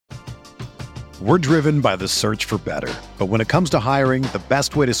We're driven by the search for better. But when it comes to hiring, the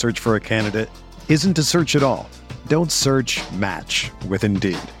best way to search for a candidate isn't to search at all. Don't search, match with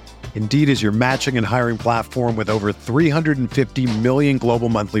Indeed. Indeed is your matching and hiring platform with over 350 million global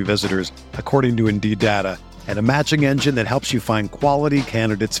monthly visitors, according to Indeed data, and a matching engine that helps you find quality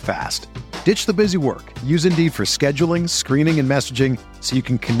candidates fast. Ditch the busy work. Use Indeed for scheduling, screening, and messaging so you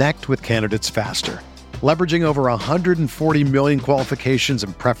can connect with candidates faster. Leveraging over 140 million qualifications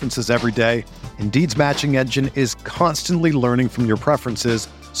and preferences every day, Indeed's matching engine is constantly learning from your preferences,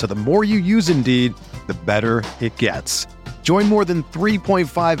 so the more you use Indeed, the better it gets. Join more than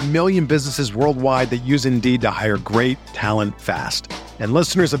 3.5 million businesses worldwide that use Indeed to hire great talent fast. And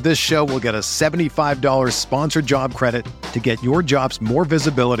listeners of this show will get a $75 sponsored job credit to get your jobs more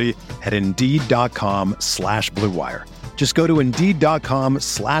visibility at Indeed.com/Blue Wire. Just go to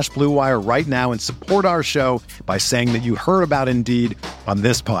Indeed.com/Blue Wire right now and support our show by saying that you heard about Indeed on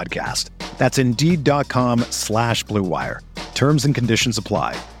this podcast. That's Indeed.com/Blue Wire. Terms and conditions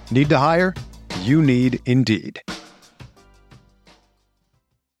apply. Need to hire? You need Indeed.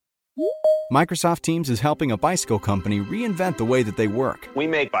 Microsoft Teams is helping a bicycle company reinvent the way that they work. We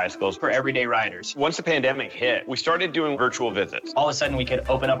make bicycles for everyday riders. Once the pandemic hit, we started doing virtual visits. All of a sudden, we could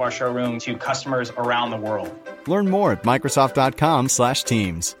open up our showroom to customers around the world. Learn more at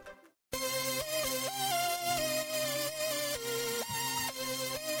Microsoft.com/Teams.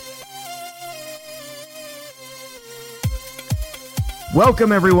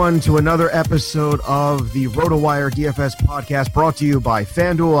 Welcome, everyone, to another episode of the RotoWire DFS podcast brought to you by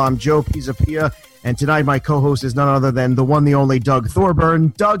FanDuel. I'm Joe Pisapia, and tonight my co-host is none other than the one, the only Doug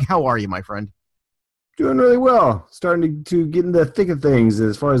Thorburn. Doug, how are you, my friend? Doing really well. Starting to get in the thick of things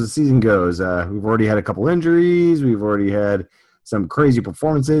as far as the season goes. We've already had a couple injuries. We've already had some crazy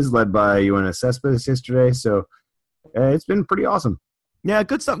performances led by Yoenis Cespedes yesterday. So it's been pretty awesome. Yeah,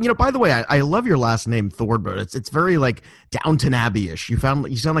 good stuff. You know, by the way, I love your last name, Thorburn. It's very like Downton Abbey-ish. You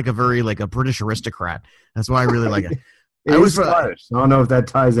sound like a very like a British aristocrat. That's why I really like it. It was Scottish. I don't know if that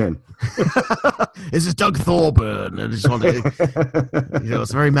ties in. This is Doug Thorburn. I just want to,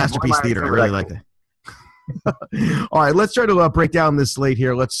 it's very Masterpiece Theater. I really like that. All right, let's try to break down this slate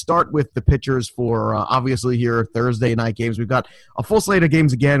here. Let's start with the pitchers for obviously here Thursday night games. We've got a full slate of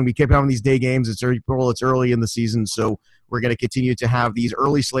games again. We keep having these day games. It's April. It's early in the season, so we're going to continue to have these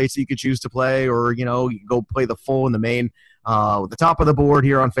early slates that you could choose to play, or you can go play the full and the main. At the top of the board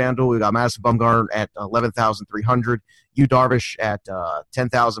here on FanDuel, we got Madison Bumgarner at 11,300, Yu Darvish at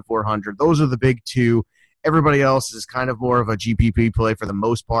 10,400. Those are the big two. Everybody else is kind of more of a GPP play for the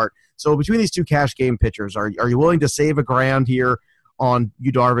most part. So between these two cash game pitchers, are you willing to save $1,000 here on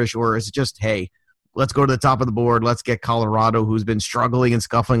Yu Darvish, or is it just, hey, let's go to the top of the board, let's get Colorado, who's been struggling and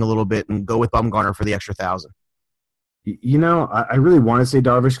scuffling a little bit, and go with Bumgarner for the extra 1,000? I really want to say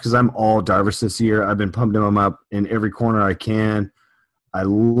Darvish because I'm all Darvish this year. I've been pumping him up in every corner I can. I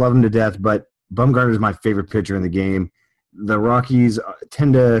love him to death, but Bumgarner is my favorite pitcher in the game. The Rockies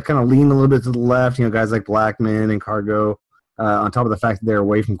tend to kind of lean a little bit to the left, guys like Blackmon and Cargo, on top of the fact that they're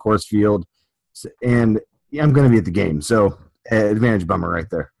away from Coors Field. And I'm going to be at the game, so advantage Bummer right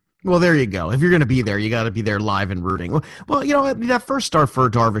there. Well, there you go. If you're going to be there, you got to be there live and rooting. Well, that first start for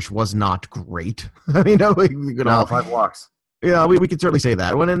Darvish was not great. I mean, 5 walks. Yeah, we could certainly say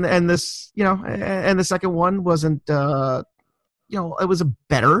that one. And this, and the second one wasn't, it was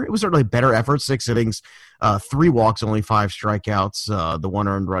it was certainly a better effort. 6 innings, 3 walks, only 5 strikeouts, the 1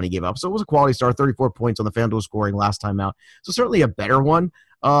 earned run he gave up. So it was a quality start, 34 points on the FanDuel scoring last time out. So certainly a better one.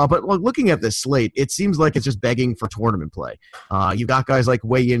 But looking at this slate, it seems like it's just begging for tournament play. You've got guys like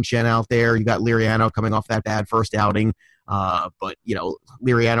Wei-Yin Chen out there. You got Liriano coming off that bad first outing. But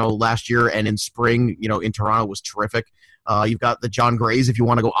Liriano last year and in spring, in Toronto was terrific. You've got the John Grays if you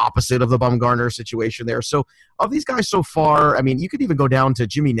want to go opposite of the Bumgarner situation there. So of these guys so far, I mean, you could even go down to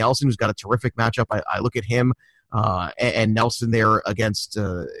Jimmy Nelson, who's got a terrific matchup. I look at him and Nelson there against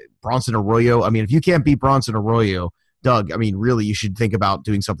Bronson Arroyo. I mean, if you can't beat Bronson Arroyo, Doug, I mean, really, you should think about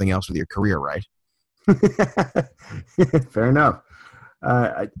doing something else with your career, right? Fair enough.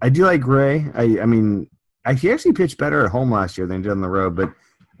 I do like Gray. I mean, he actually pitched better at home last year than he did on the road, but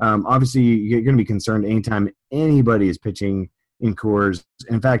obviously you're going to be concerned anytime anybody is pitching in Coors.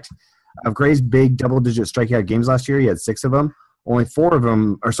 In fact, of Gray's big double-digit strikeout games last year, he had 6 of them. Only 2 of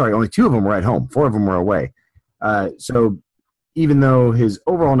them were at home. 4 of them were away. So even though his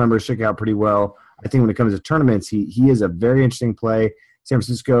overall numbers shook out pretty well, I think when it comes to tournaments, he is a very interesting play. San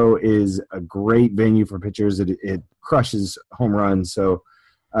Francisco is a great venue for pitchers. It crushes home runs, so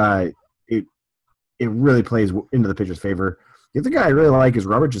it really plays into the pitcher's favor. The other guy I really like is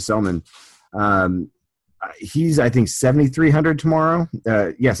Robert Gsellman. He's, I think, 7,300 tomorrow.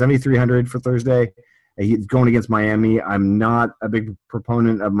 7,300 for Thursday. He's going against Miami. I'm not a big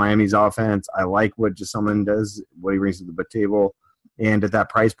proponent of Miami's offense. I like what Gesellman does, what he brings to the table. And at that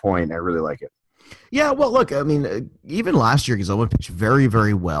price point, I really like it. Yeah, well, look, I mean, even last year, Gesellman pitched very,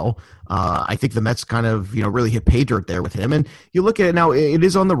 very well. I think the Mets kind of, really hit pay dirt there with him. And you look at it now, it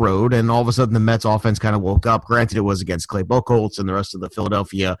is on the road, and all of a sudden the Mets offense kind of woke up. Granted, it was against Clay Buchholz and the rest of the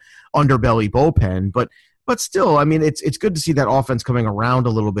Philadelphia underbelly bullpen. But still, I mean, it's good to see that offense coming around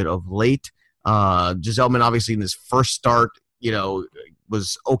a little bit of late. Gesellman, obviously, in his first start,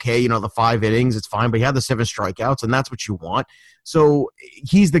 was okay, the 5 innings, it's fine, but he had the 7 strikeouts, and that's what you want. So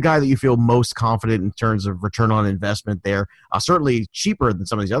he's the guy that you feel most confident in terms of return on investment there. Certainly cheaper than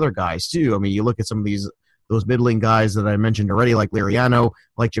some of these other guys, too. I mean, you look at some of those middling guys that I mentioned already, like Liriano,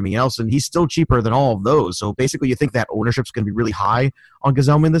 like Jimmy Nelson, he's still cheaper than all of those. So basically, you think that ownership's going to be really high on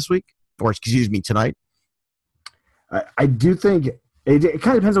Gesellman this week? Or, tonight? I do think it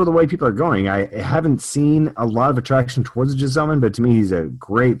kind of depends on the way people are going. I haven't seen a lot of attraction towards Gesellman, but to me, he's a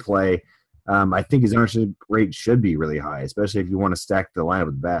great play. I think his ownership rate should be really high, especially if you want to stack the lineup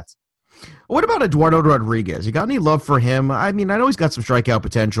with bats. What about Eduardo Rodriguez? You got any love for him? I mean, I know he's got some strikeout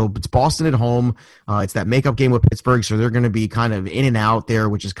potential, but it's Boston at home. It's that makeup game with Pittsburgh, so they're going to be kind of in and out there,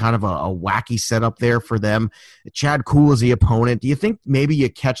 which is kind of a wacky setup there for them. Chad Kuhl is the opponent. Do you think maybe you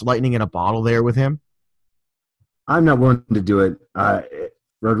catch lightning in a bottle there with him? I'm not willing to do it.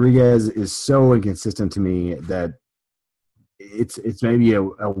 Rodriguez is so inconsistent to me that it's maybe a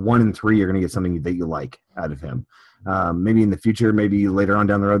 1 in 3 you're going to get something that you like out of him. Maybe in the future, maybe later on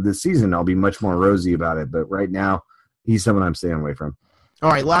down the road this season, I'll be much more rosy about it. But right now, he's someone I'm staying away from. All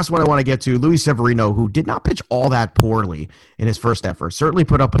right, last one I want to get to, Luis Severino, who did not pitch all that poorly in his first effort. Certainly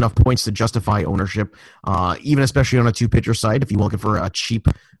put up enough points to justify ownership, even especially on a 2-pitcher site. If you're looking for a cheap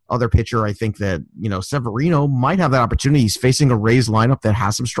other pitcher, I think that, Severino might have that opportunity. He's facing a Rays lineup that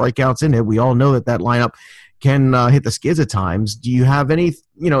has some strikeouts in it. We all know that lineup can hit the skids at times. Do you have any,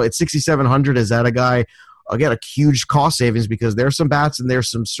 at 6,700, is that a guy, again, a huge cost savings because there's some bats and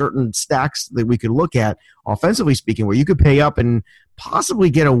there's some certain stacks that we could look at, offensively speaking, where you could pay up and possibly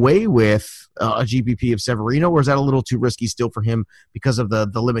get away with a GPP of Severino, or is that a little too risky still for him because of the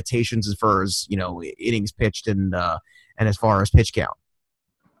limitations as far as, innings pitched and as far as pitch count?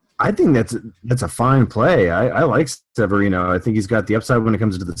 I think that's a fine play. I like Severino. I think he's got the upside when it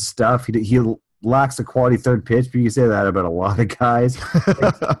comes to the stuff. He lacks a quality third pitch, but you say that about a lot of guys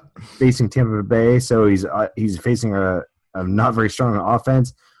facing Tampa Bay. So he's facing a not very strong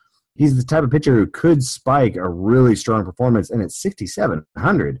offense. He's the type of pitcher who could spike a really strong performance, and at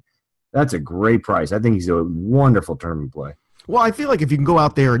 6,700, that's a great price. I think he's a wonderful tournament play. Well, I feel like if you can go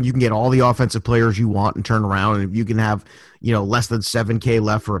out there and you can get all the offensive players you want and turn around, and if you can have, less than $7K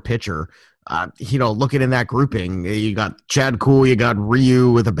left for a pitcher, looking in that grouping, you got Chad Kuhl, you got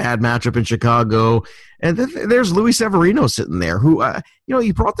Ryu with a bad matchup in Chicago, and there's Luis Severino sitting there who,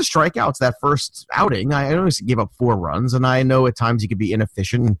 he brought the strikeouts that first outing. I know he gave up 4 runs, and I know at times he could be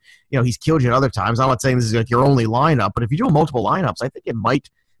inefficient. And, he's killed you at other times. I'm not saying this is like your only lineup, but if you do multiple lineups, I think it might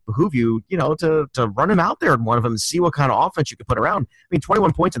behoove you, to run him out there in one of them and see what kind of offense you can put around. I mean,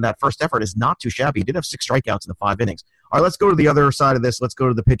 21 points in that first effort is not too shabby. He did have 6 strikeouts in the 5 innings. All right, let's go to the other side of this. Let's go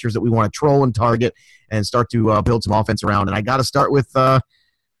to the pitchers that we want to troll and target and start to build some offense around. And I got to start with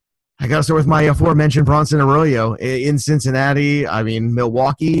my aforementioned Bronson Arroyo in Cincinnati. I mean,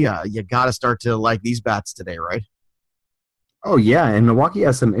 Milwaukee. You got to start to like these bats today, right? Oh yeah, and Milwaukee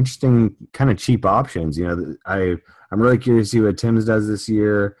has some interesting kind of cheap options. I'm really curious to see what Timms does this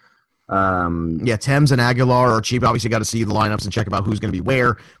year. Timms and Aguilar are cheap. Obviously, got to see the lineups and check about who's going to be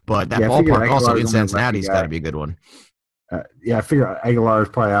where. But that ballpark also in Cincinnati's got to be a good one. I figure Aguilar is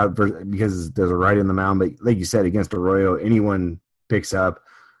probably out because there's a right in the mound. But like you said, against Arroyo, anyone picks up.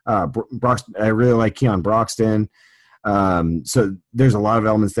 I really like Keon Broxton. So there's a lot of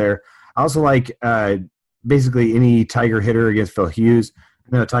elements there. I also like basically any Tiger hitter against Phil Hughes.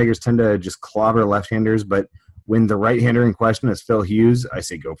 Tigers tend to just clobber left-handers, but when the right-hander in question is Phil Hughes, I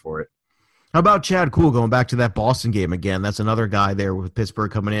say go for it. How about Chad Kuhl going back to that Boston game again? That's another guy there with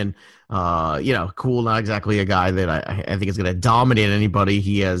Pittsburgh coming in. Kuhl, not exactly a guy that I think is going to dominate anybody.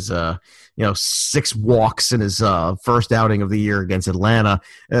 He has, 6 walks in his first outing of the year against Atlanta.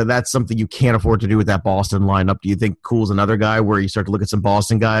 That's something you can't afford to do with that Boston lineup. Do you think Kuhl's another guy where you start to look at some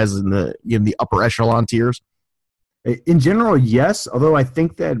Boston guys in the upper echelon tiers? In general, yes, although I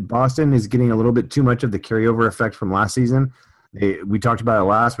think that Boston is getting a little bit too much of the carryover effect from last season. We talked about it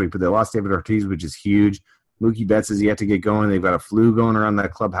last week, but they lost David Ortiz, which is huge. Mookie Betts is yet to get going. They've got a flu going around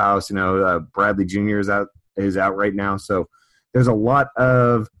that clubhouse. Bradley Jr. is out right now. So there's a lot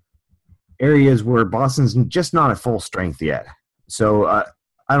of areas where Boston's just not at full strength yet. So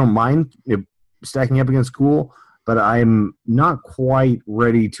I don't mind stacking up against School, but I'm not quite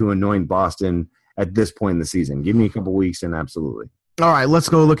ready to anoint Boston at this point in the season. Give me a couple weeks and absolutely. All right, let's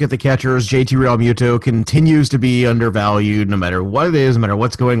go look at the catchers. JT Realmuto continues to be undervalued no matter what it is, no matter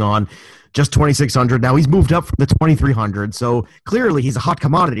what's going on. Just 2,600. Now he's moved up from the 2,300, so clearly he's a hot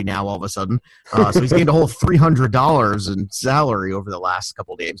commodity now all of a sudden. So he's gained a whole $300 in salary over the last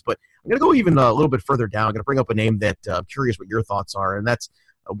couple of games. But I'm going to go even a little bit further down. I'm going to bring up a name that I'm curious what your thoughts are, and that's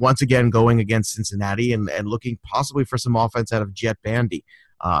once again going against Cincinnati and looking possibly for some offense out of Jet Bandy.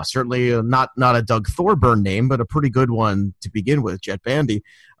 Certainly not a Doug Thorburn name, but a pretty good one to begin with, Jet Bandy.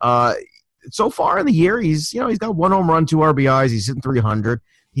 So far in the year, he's got 1 home run, 2 RBIs. He's hitting 300.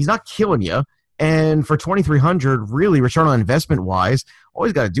 He's not killing you. And for 2,300, really return on investment wise, all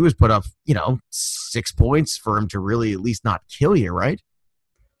he's got to do is put up, 6 points for him to really at least not kill you, right?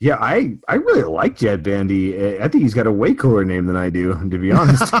 Yeah, I really like Jet Bandy. I think he's got a way cooler name than I do, to be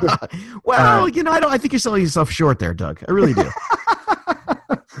honest. Well, I think you're selling yourself short there, Doug. I really do.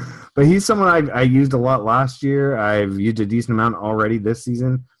 But he's someone I used a lot last year. I've used a decent amount already this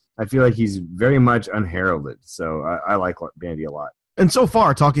season. I feel like he's very much unheralded. So I like Bandy a lot. And so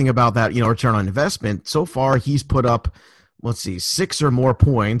far, talking about that, return on investment, so far he's put up, 6 or more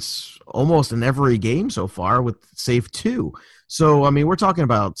points almost in every game so far with save 2. So, we're talking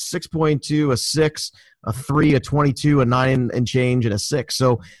about 6.2, a 6, a 3, a 22, a 9 and change, and a 6.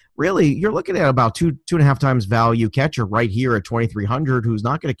 So, really, you're looking at about 2.5 times value catcher right here at 2,300 who's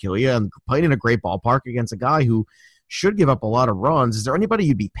not going to kill you and playing in a great ballpark against a guy who should give up a lot of runs. Is there anybody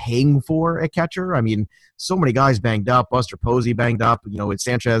you'd be paying for at catcher? So many guys banged up. Buster Posey banged up, with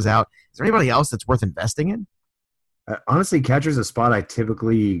Sanchez out. Is there anybody else that's worth investing in? Honestly, catcher's a spot I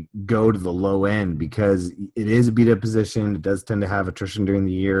typically go to the low end because it is a beat-up position. It does tend to have attrition during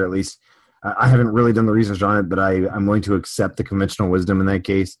the year. At least I haven't really done the research on it, but I'm willing to accept the conventional wisdom in that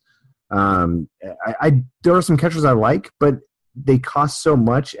case. There are some catchers I like, but they cost so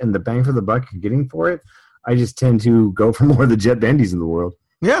much, and the bang for the buck you're getting for it, I just tend to go for more of the Jet Bandys in the world.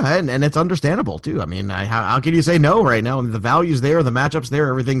 Yeah, and it's understandable, too. How can you say no right now? The value's there, the matchup's there,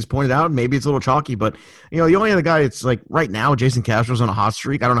 everything's pointed out. Maybe it's a little chalky, but, the only other guy it's like right now, Jason Castro's on a hot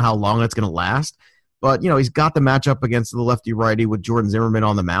streak. I don't know how long that's going to last. But, he's got the matchup against the lefty-righty with Jordan Zimmerman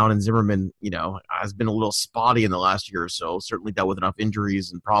on the mound, and Zimmerman, has been a little spotty in the last year or so, certainly dealt with enough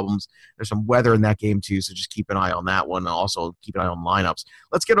injuries and problems. There's some weather in that game, too, so just keep an eye on that one, and also keep an eye on lineups.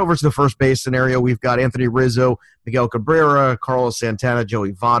 Let's get over to the first base scenario. We've got Anthony Rizzo, Miguel Cabrera, Carlos Santana,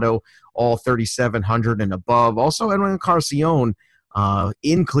 Joey Votto, all 3,700 and above. Also, Edwin Encarnacion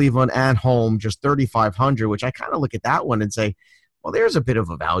in Cleveland at home, just 3,500, which I kind of look at that one and say, well, there's a bit of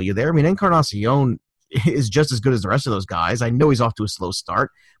a value there. Encarnacion is just as good as the rest of those guys. I know he's off to a slow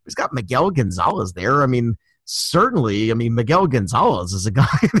start, but he's got Miguel Gonzalez there. Certainly, Miguel Gonzalez is a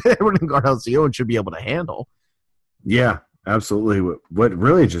guy that Edwin Encarnacion should be able to handle. Yeah, absolutely. What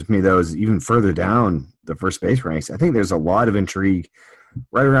really interests me, though, is even further down the first base ranks, I think there's a lot of intrigue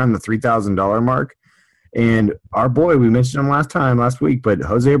right around the $3,000 mark. And our boy, we mentioned him last week, but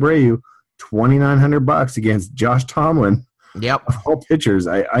Jose Abreu, $2,900 against Josh Tomlin. Yep. All pitchers.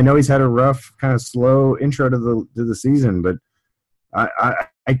 I know he's had a rough, kind of slow intro to the season, but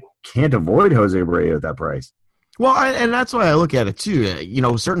I can't avoid Jose Abreu at that price. Well, and that's why I look at it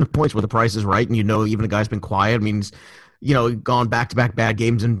too. Certain points where the price is right, and even a guy's been quiet. He's gone back-to-back bad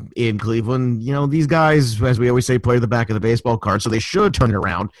games in Cleveland. These guys, as we always say, play the back of the baseball card, so they should turn it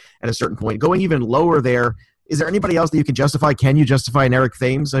around at a certain point. Going even lower there, is there anybody else that you can justify? Can you justify an Eric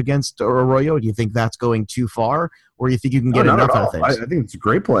Thames against Arroyo? Do you think that's going too far, or do you think you can get enough out of Thames? I think it's a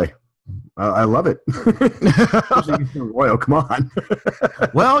great play. I love it. Arroyo, come on.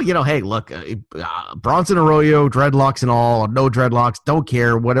 Well, hey, look, Bronson Arroyo, dreadlocks and all, no dreadlocks, don't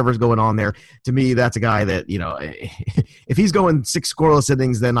care, whatever's going on there. To me, that's a guy that, if he's going 6 scoreless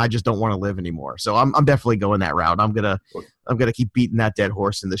innings, then I just don't want to live anymore. So I'm definitely going that route. I'm gonna keep beating that dead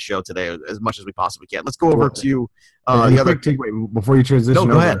horse in this show today as much as we possibly can. Let's go over to the other takeaway before you transition.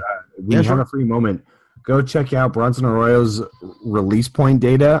 No, go ahead. We have a free moment. Go check out Bronson Arroyo's release point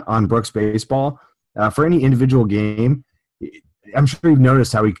data on Brooks Baseball. For any individual game, I'm sure you've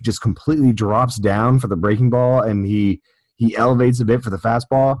noticed how he just completely drops down for the breaking ball and he elevates a bit for the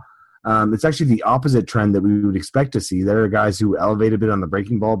fastball. It's actually the opposite trend that we would expect to see. There are guys who elevate a bit on the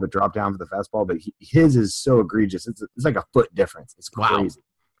breaking ball but drop down for the fastball, but his is so egregious. It's like a foot difference. It's crazy. Wow.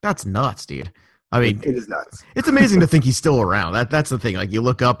 That's nuts, dude. I mean, it is nuts. It's amazing to think he's still around. That's the thing. Like, you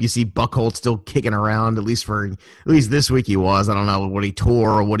look up, you see Buchholz still kicking around. At least this week he was. I don't know what he tore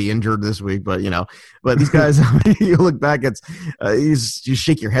or what he injured this week, but But these guys, you look back, you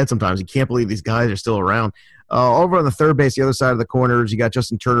shake your head sometimes. You can't believe these guys are still around. Over on the third base, the other side of the corners, you got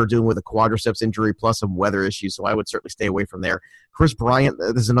Justin Turner dealing with a quadriceps injury plus some weather issues, so I would certainly stay away from there. Chris Bryant,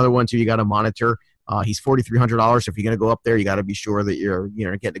 this is another one too. You got to monitor. He's $4,300. If you're going to go up there, you got to be sure that you're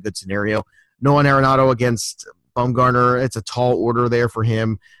getting a good scenario. Nolan Arenado against Bumgarner. It's a tall order there for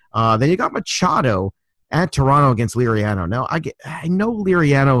him. Then you got Machado at Toronto against Liriano. Now, I know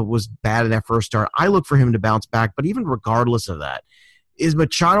Liriano was bad in that first start. I look for him to bounce back, but even regardless of that, is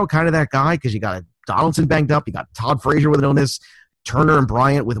Machado kind of that guy? Because you got Donaldson banged up, you got Todd Frazier with an illness, Turner and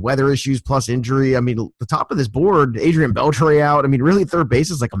Bryant with weather issues plus injury. I mean, the top of this board, Adrian Beltre out. I mean, really, third base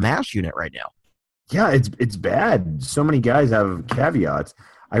is like a mash unit right now. Yeah, it's bad. So many guys have caveats.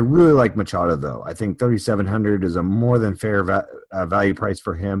 I really like Machado, though. I think $3,700 is a more than fair value price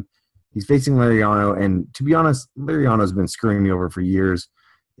for him. He's facing Liriano, and to be honest, Liriano's been screwing me over for years.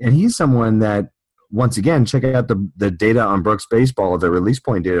 And he's someone that, once again, check out the data on Brooks Baseball, the release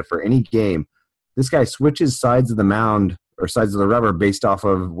point data for any game. This guy switches sides of the mound or sides of the rubber based off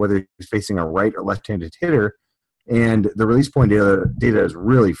of whether he's facing a right or left-handed hitter. And the release point data is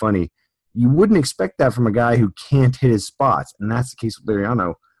really funny. You wouldn't expect that from a guy who can't hit his spots, and that's the case with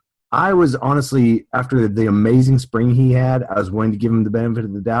Liriano. I was honestly, after the amazing spring he had, I was willing to give him the benefit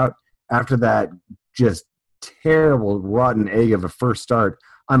of the doubt. After that just terrible, rotten egg of a first start,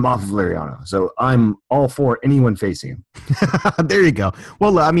 I'm off of Liriano. So I'm all for anyone facing him. There you go.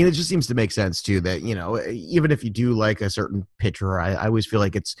 Well, I mean, it just seems to make sense, too, that, even if you do like a certain pitcher, I always feel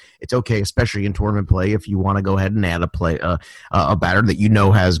like it's okay, especially in tournament play, if you want to go ahead and add a batter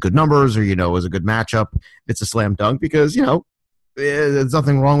that has good numbers or is a good matchup. It's a slam dunk because, there's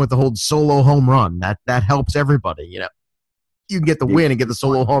nothing wrong with the whole solo home run. That helps everybody, You can get the win and get the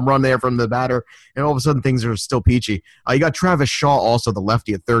solo home run there from the batter, and all of a sudden things are still peachy. You got Travis Shaw, also the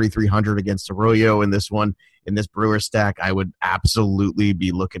lefty, at $3,300 against Arroyo in this Brewers stack. I would absolutely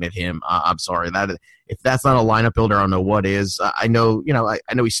be looking at him. I'm sorry, if that's not a lineup builder, I don't know what is. I know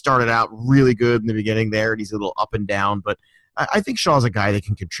he started out really good in the beginning there, and he's a little up and down, but I think Shaw's a guy that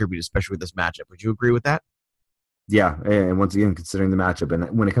can contribute, especially with this matchup. Would you agree with that? Yeah, and once again, considering the matchup,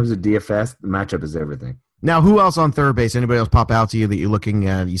 and when it comes to DFS, the matchup is everything. Now, who else on third base? Anybody else pop out to you that you're looking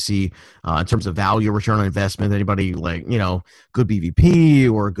at? You see in terms of value, return on investment, anybody like, good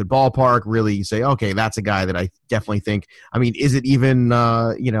BVP or a good ballpark, really you say, okay, that's a guy that I definitely think. I mean, is it even,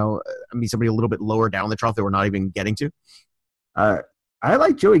 somebody a little bit lower down the trough that we're not even getting to? I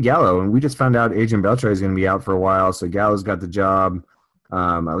like Joey Gallo, and we just found out Adrian Beltre is going to be out for a while, so Gallo's got the job.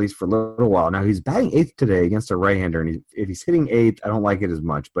 At least for a little while. Now, he's batting eighth today against a right-hander, and if he's hitting eighth, I don't like it as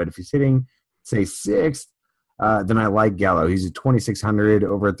much. But if he's hitting, say, sixth, then I like Gallo. He's at $2,600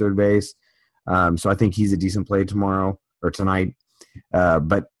 over at third base, so I think he's a decent play tomorrow or tonight.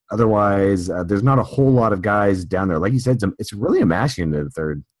 But otherwise, there's not a whole lot of guys down there. Like you said, it's really a mash into the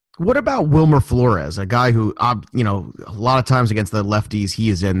third. What about Wilmer Flores, a guy who, a lot of times against the lefties, he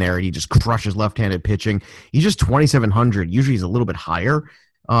is in there and he just crushes left-handed pitching. He's just $2,700. Usually he's a little bit higher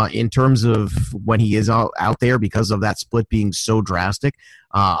in terms of when he is out there because of that split being so drastic.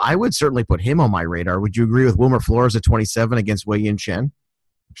 I would certainly put him on my radar. Would you agree with Wilmer Flores at 27 against Wei-Yin Chen?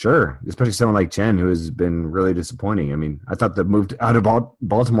 Sure, especially someone like Chen, who has been really disappointing. I mean, I thought the move out of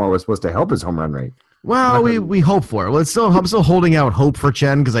Baltimore was supposed to help his home run rate. Well, we hope for it. Well, I'm still holding out hope for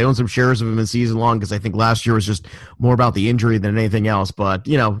Chen because I own some shares of him in season long because I think last year was just more about the injury than anything else. But,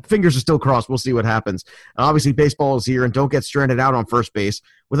 fingers are still crossed. We'll see what happens. And obviously, baseball is here, and don't get stranded out on first base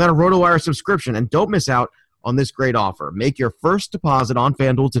without a RotoWire subscription. And don't miss out on this great offer. Make your first deposit on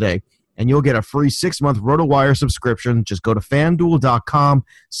FanDuel today, and you'll get a free 6-month RotoWire subscription. Just go to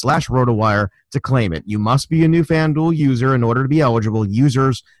FanDuel.com/RotoWire to claim it. You must be a new FanDuel user in order to be eligible.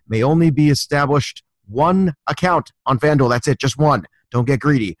 Users may only be established one account on FanDuel. That's it, just one. Don't get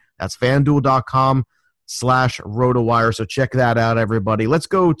greedy. That's FanDuel.com/RotoWire. So check that out, everybody. Let's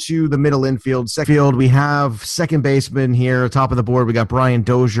go to the middle infield. Second field, we have second baseman here. Top of the board, we got Brian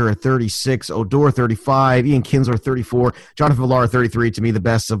Dozier at 36, Odor 35, Ian Kinsler 34, Jonathan Villar 33. To me, the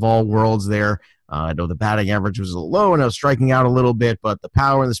best of all worlds there. I know the batting average was a little low and I was striking out a little bit, but the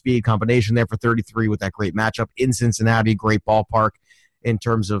power and the speed combination there for 33 with that great matchup in Cincinnati, great ballpark in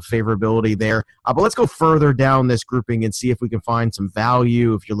terms of favorability there. But let's go further down this grouping and see if we can find some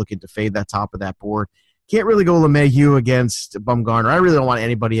value if you're looking to fade that top of that board. Can't really go LeMahieu against Bumgarner. I really don't want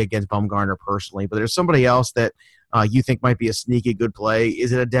anybody against Bumgarner personally, but there's somebody else that you think might be a sneaky good play?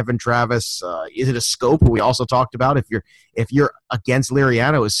 Is it a Devin Travis? Is it a Scope, who we also talked about? If you're against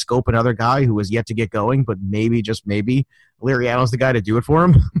Liriano, is Scope another guy who has yet to get going, but maybe, just maybe, Liriano's the guy to do it for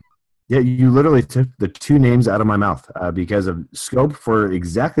him? Yeah, you literally took the two names out of my mouth because of Scope for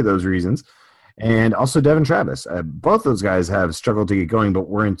exactly those reasons, and also Devin Travis. Both those guys have struggled to get going, but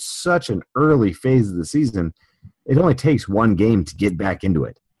we're in such an early phase of the season. It only takes one game to get back into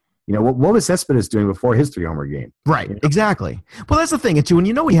it. You know, what was Cespedes doing before his 3-homer game? Right, you know? Exactly. Well, that's the thing, and too,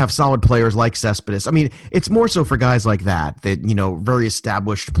 when we have solid players like Cespedes, I mean, it's more so for guys like that, very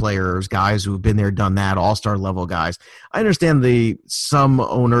established players, guys who've been there, done that, all-star level guys. I understand some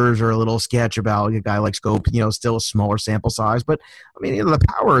owners are a little sketch about a guy like Scope, still a smaller sample size, but, I mean, the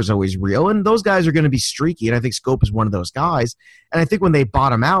power is always real, and those guys are going to be streaky, and I think Scope is one of those guys, and I think when they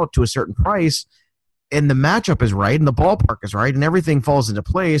bottom out to a certain price, and the matchup is right, and the ballpark is right, and everything falls into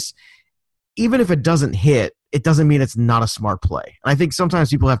place, even if it doesn't hit, it doesn't mean it's not a smart play. And I think sometimes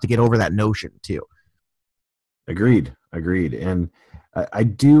people have to get over that notion, too. Agreed. And I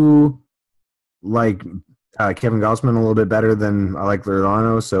do like Kevin Gausman a little bit better than I like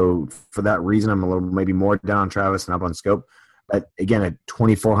Liriano, so for that reason, I'm a little maybe more down on Travis and up on Scope. But again, at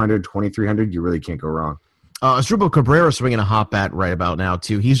 2,400, 2,300, you really can't go wrong. Asdrubal Cabrera swinging a hot bat right about now,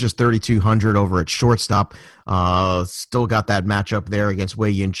 too. He's just 3,200 over at shortstop. Still got that matchup there against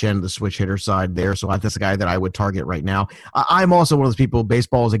Wei Yin Chen, the switch hitter side there. So that's a guy that I would target right now. I'm also one of those people,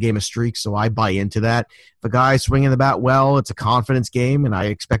 baseball is a game of streaks, so I buy into that. If a guy's swinging the bat well, it's a confidence game, and I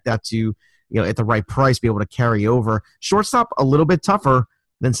expect that to, at the right price, be able to carry over. Shortstop, a little bit tougher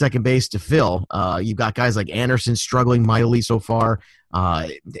than second base to fill. You've got guys like Anderson struggling mightily so far.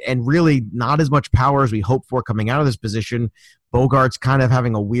 And really not as much power as we hoped for coming out of this position. Bogart's kind of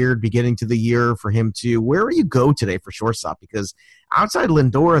having a weird beginning to the year for him too. Where do you go today for shortstop? Because outside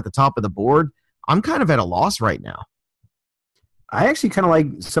Lindor at the top of the board, I'm kind of at a loss right now. I actually kind of like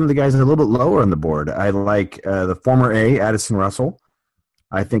some of the guys a little bit lower on the board. I like the former A, Addison Russell.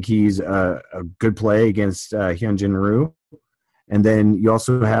 I think he's a good play against Hyunjin Ryu. And then you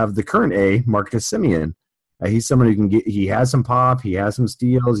also have the current A, Marcus Semien. He's someone who can get. He has some pop. He has some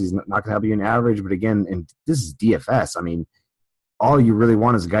steals. He's not going to have you an average, but again, and this is DFS. I mean, all you really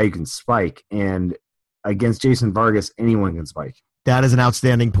want is a guy who can spike. And against Jason Vargas, anyone can spike. That is an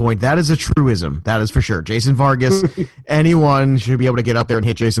outstanding point. That is a truism. That is for sure. Jason Vargas, anyone should be able to get up there and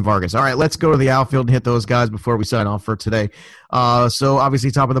hit Jason Vargas. All right, let's go to the outfield and hit those guys before we sign off for today. So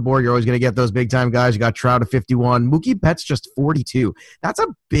obviously top of the board, you're always going to get those big-time guys. You got Trout at 51. Mookie Betts just 42. That's a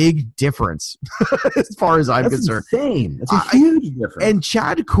big difference as far as I'm concerned. That's insane. That's a huge difference. And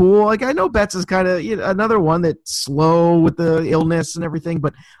Chad Kuhl, I know Betts is kind of another one that's slow with the illness and everything,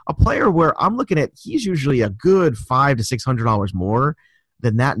 but a player where I'm looking at, he's usually a good $500 to $600 more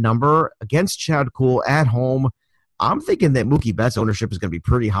than that number against Chad Kuhl at home. I'm thinking that Mookie Betts ownership is going to be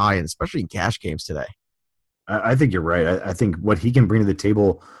pretty high, and especially in cash games today. I think you're right. I think what he can bring to the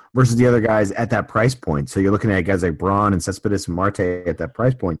table versus the other guys at that price point. So you're looking at guys like Braun and Cespedes and Marte at that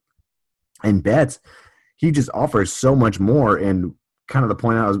price point. And Betts, he just offers so much more. And kind of the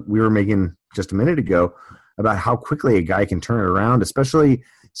point we were making just a minute ago about how quickly a guy can turn it around, especially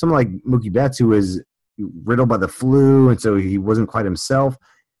someone like Mookie Betts, who is riddled by the flu, and so he wasn't quite himself.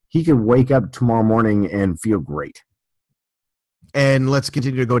 He could wake up tomorrow morning and feel great. And let's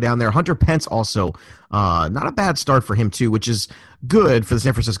continue to go down there. Hunter Pence also, not a bad start for him too, which is good for the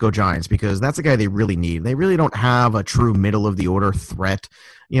San Francisco Giants because that's a guy they really need. They really don't have a true middle-of-the-order threat.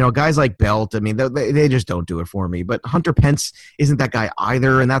 Guys like Belt, I mean, they just don't do it for me. But Hunter Pence isn't that guy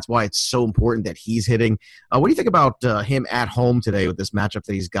either, and that's why it's so important that he's hitting. What do you think about him at home today with this matchup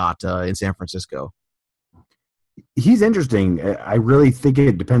that he's got in San Francisco? He's interesting. I really think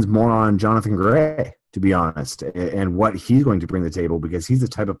it depends more on Jonathan Gray, to be honest, and what he's going to bring to the table because he's the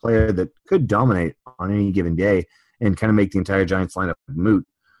type of player that could dominate on any given day and kind of make the entire Giants lineup moot.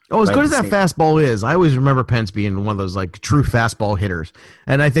 Oh, as good as that fastball is, I always remember Pence being one of those true fastball hitters,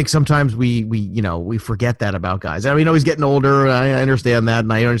 and I think sometimes we forget that about guys. I mean, he's getting older. I understand that,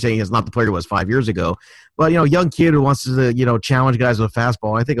 and I understand he's not the player he was 5 years ago. But young kid who wants to challenge guys with a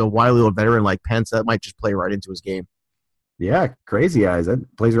fastball, I think a wily old veteran like Pence that might just play right into his game. Yeah, crazy eyes.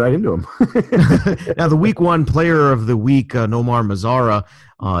 That plays right into him. Now, the Week 1 Player of the Week, Nomar Mazara,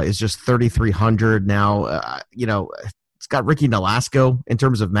 is just 3,300 now. It's got Ricky Nolasco in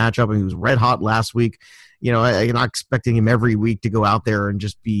terms of matchup. I mean, he was red hot last week. I'm not expecting him every week to go out there and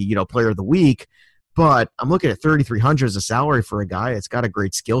just be, Player of the Week. But I'm looking at 3,300 as a salary for a guy that's got a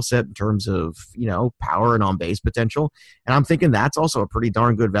great skill set in terms of, power and on-base potential. And I'm thinking that's also a pretty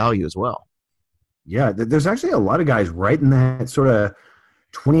darn good value as well. Yeah, there's actually a lot of guys right in that sort of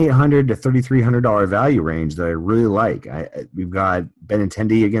 $2,800 to $3,300 value range that I really like. We've got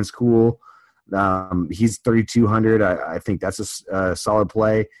Benintendi against Cool. He's $3,200. I think that's a solid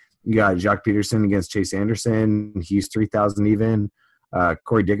play. You got Jacques Peterson against Chase Anderson. He's $3,000 even.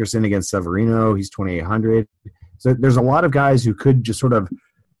 Corey Dickerson against Severino. He's $2,800. So there's a lot of guys who could just sort of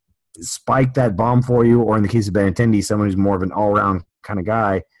spike that bomb for you, or in the case of Benintendi, someone who's more of an all-around kind of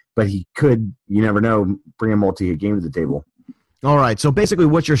guy, but he could, you never know, bring a multi-hit game to the table. All right. So basically,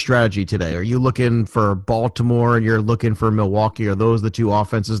 what's your strategy today? Are you looking for Baltimore and you're looking for Milwaukee? Are those the two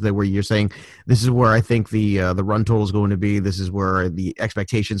offenses that where you're saying this is where I think the run total is going to be? This is where the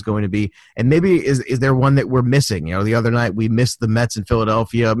expectation is going to be? And maybe is there one that we're missing? You know, the other night we missed the Mets in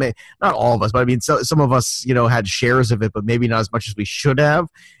Philadelphia. Not all of us, but I mean, some of us, you know, had shares of it, but maybe not as much as we should have.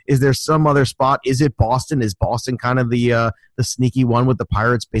 Is there some other spot? Is it Boston? Is Boston kind of the sneaky one with the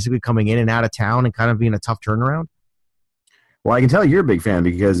Pirates basically coming in and out of town and kind of being a tough turnaround? Well, I can tell you're a big fan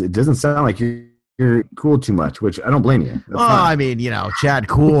because it doesn't sound like you're Cool too much, which I don't blame you. That's fine. I mean, you know, Chad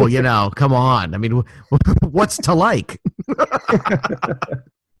Cool, you know, come on. I mean, what's to like?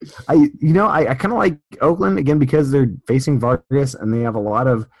 I kind of like Oakland, again, because they're facing Vargas and they have a lot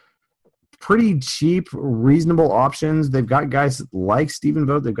of pretty cheap, reasonable options. They've got guys like Stephen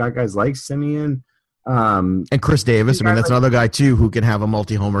Vogt. They've got guys like Simeon. And Chris Davis. I mean, that's another guy, too, who can have a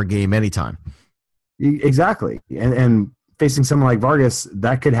multi-homer game anytime. Exactly. And facing someone like Vargas,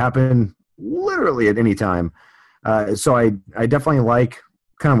 that could happen literally at any time. So I definitely like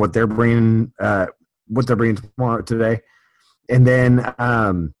kind of what they're bringing today. And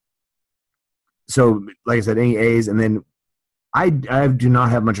then, so like I said, any A's, and then I do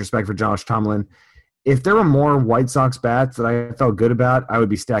not have much respect for Josh Tomlin. If there were more White Sox bats that I felt good about, I would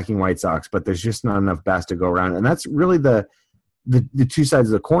be stacking White Sox, but there's just not enough bats to go around. And that's really the two sides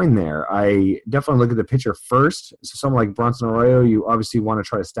of the coin there. I definitely look at the pitcher first. So someone like Bronson Arroyo, you obviously want to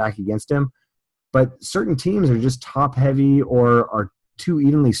try to stack against him. But certain teams are just top heavy or are too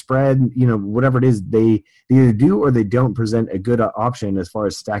evenly spread. You know, whatever it is, they either do or they don't present a good option as far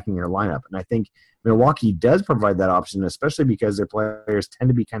as stacking your lineup. And I think Milwaukee does provide that option, especially because their players tend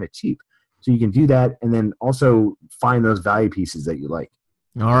to be kind of cheap. So you can do that and then also find those value pieces that you like.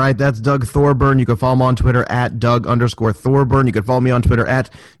 All right, that's Doug Thorburn. You can follow him on Twitter at Doug_Thorburn. You can follow me on Twitter at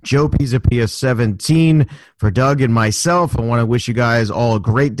JoePizzapia17. For Doug and myself, I want to wish you guys all a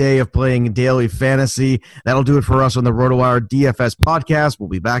great day of playing daily fantasy. That'll do it for us on the RotoWire DFS podcast. We'll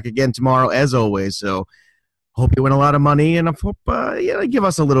be back again tomorrow, as always. So hope you win a lot of money, and I hope give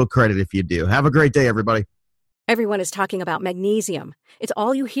us a little credit if you do. Have a great day, everybody. Everyone is talking about magnesium. It's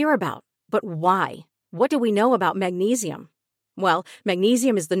all you hear about. But why? What do we know about magnesium? Well,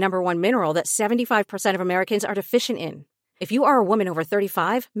 magnesium is the number one mineral that 75% of Americans are deficient in. If you are a woman over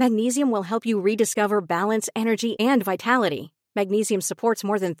 35, magnesium will help you rediscover balance, energy, and vitality. Magnesium supports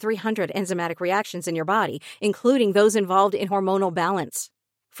more than 300 enzymatic reactions in your body, including those involved in hormonal balance.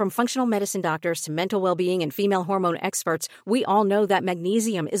 From functional medicine doctors to mental well-being and female hormone experts, we all know that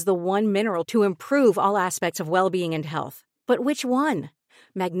magnesium is the one mineral to improve all aspects of well-being and health. But which one?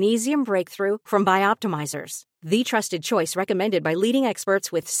 Magnesium Breakthrough from Bioptimizers, the trusted choice recommended by leading experts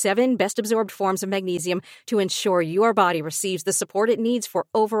with 7 best-absorbed forms of magnesium to ensure your body receives the support it needs for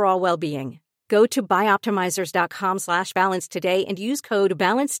overall well-being. Go to bioptimizers.com/balance today and use code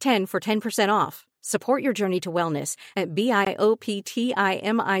BALANCE10 for 10% off. Support your journey to wellness at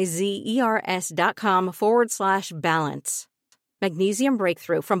bioptimizers.com/balance. Magnesium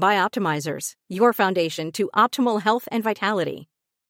Breakthrough from Bioptimizers, your foundation to optimal health and vitality.